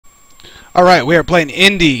Alright, we are playing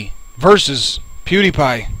Indie versus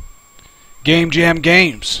Pewdiepie. Game Jam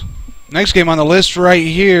Games. Next game on the list right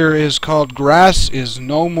here is called Grass is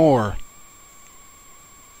No More.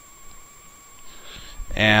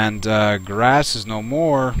 And Grass is No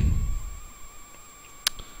More.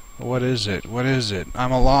 What is it? What is it?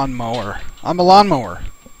 I'm a lawnmower. I'm a lawnmower.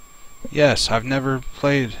 Yes, I've never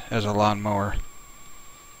played as a lawnmower.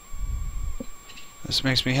 This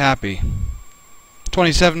makes me happy.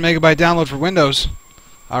 27 megabyte download for Windows.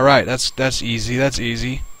 Alright, that's easy. That's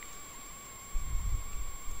easy.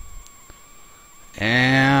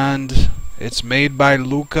 And it's made by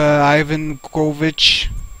Luka Ivankovic.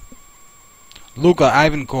 Luka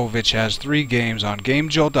Ivankovic has 3 games on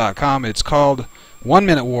GameJolt.com. It's called 1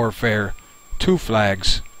 Minute Warfare, 2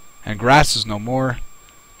 Flags, and Grass is No More.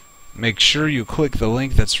 Make sure you click the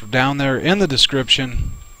link that's down there in the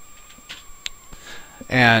description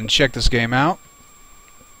and check this game out.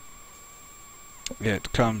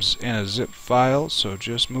 It comes in a zip file, so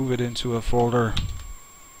just move it into a folder.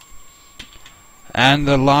 And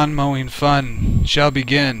the lawn mowing fun shall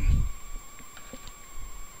begin.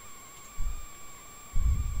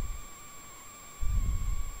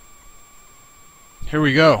 Here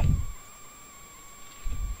we go.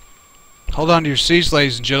 Hold on to your seats,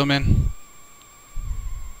 ladies and gentlemen.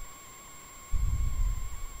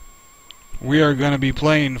 We are going to be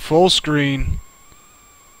playing full screen,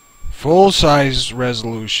 full size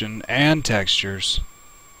resolution, and textures.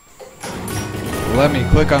 Let me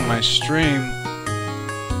click on my stream.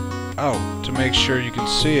 Oh, to make sure you can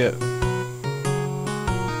see it.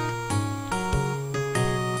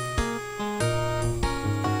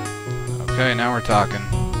 Okay, now we're talking.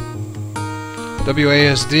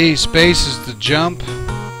 WASD, space is the jump,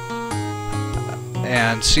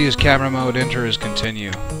 and C is camera mode, enter is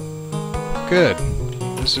continue. Good.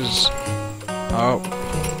 This is... oh.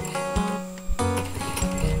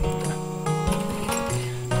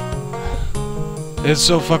 It's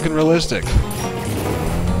so fucking realistic.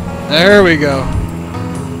 There we go.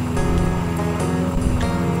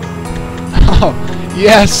 Oh,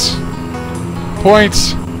 yes!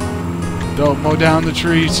 Points! Don't mow down the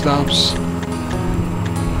tree stumps.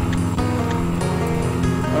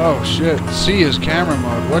 Oh shit, C is camera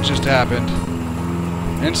mode. What just happened?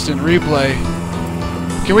 Instant replay.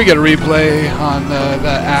 Can we get a replay on the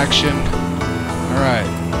action? Alright.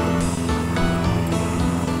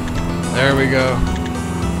 There we go.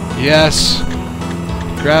 Yes!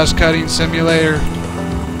 Grass cutting simulator.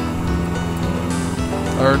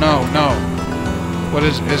 Or no. What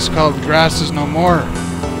is it's called? Grass is No More.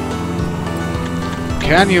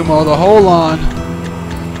 Can you mow the whole lawn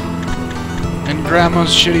in Grandma's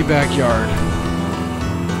shitty backyard?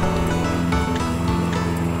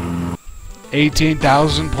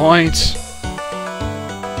 18,000 points.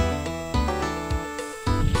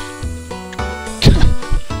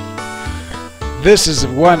 This is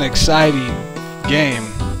one exciting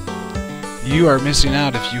game. You are missing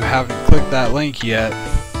out if you haven't clicked that link yet.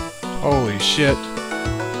 Holy shit.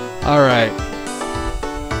 Alright.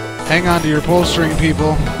 Hang on to your pull string,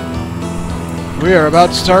 people. We are about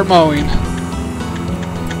to start mowing.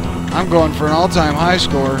 I'm going for an all-time high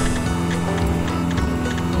score.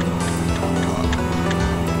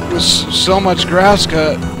 With so much grass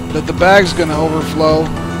cut that the bag's gonna overflow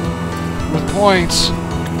with points.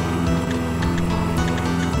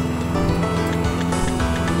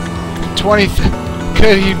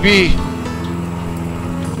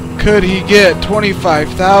 Could he get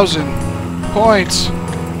 25,000 points?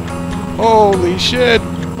 Holy shit.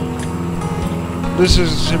 This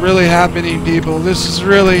is really happening, people. This is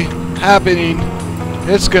really happening.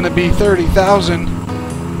 It's gonna be 30,000.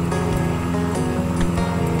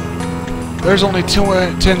 There's only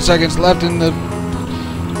 10 seconds left in the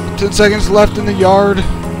 10 seconds left in the yard.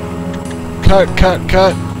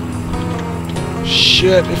 Cut.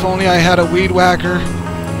 Shit, if only I had a weed whacker.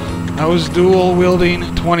 I was dual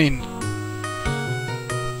wielding 29.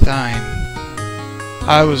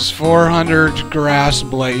 I was 400 grass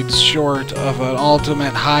blades short of an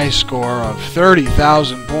ultimate high score of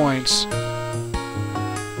 30,000 points.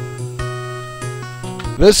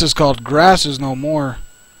 This is called Grass is No More.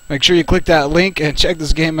 Make sure you click that link and check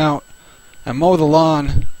this game out and mow the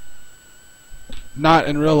lawn. Not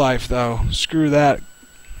in real life though. Screw that.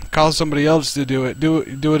 Call somebody else to do it. Do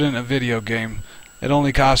it in a video game. It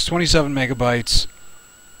only costs 27 megabytes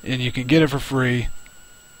and you can get it for free.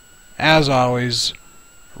 As always,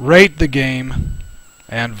 rate the game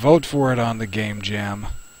and vote for it on the Game Jam.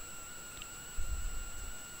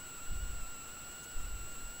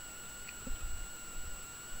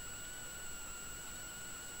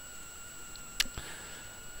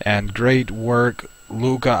 And great work,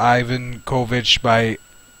 Luka Ivankovic, by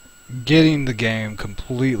getting the game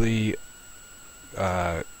completely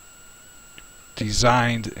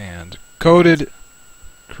designed and coded,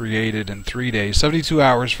 created in 3 days, 72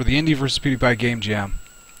 hours for the Indie vs. Pewdiepie Game Jam.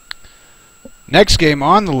 Next game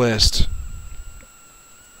on the list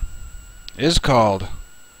is called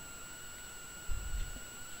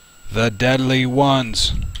The Deadly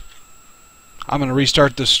Ones. I'm going to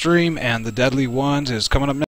restart the stream, and The Deadly Ones is coming up next.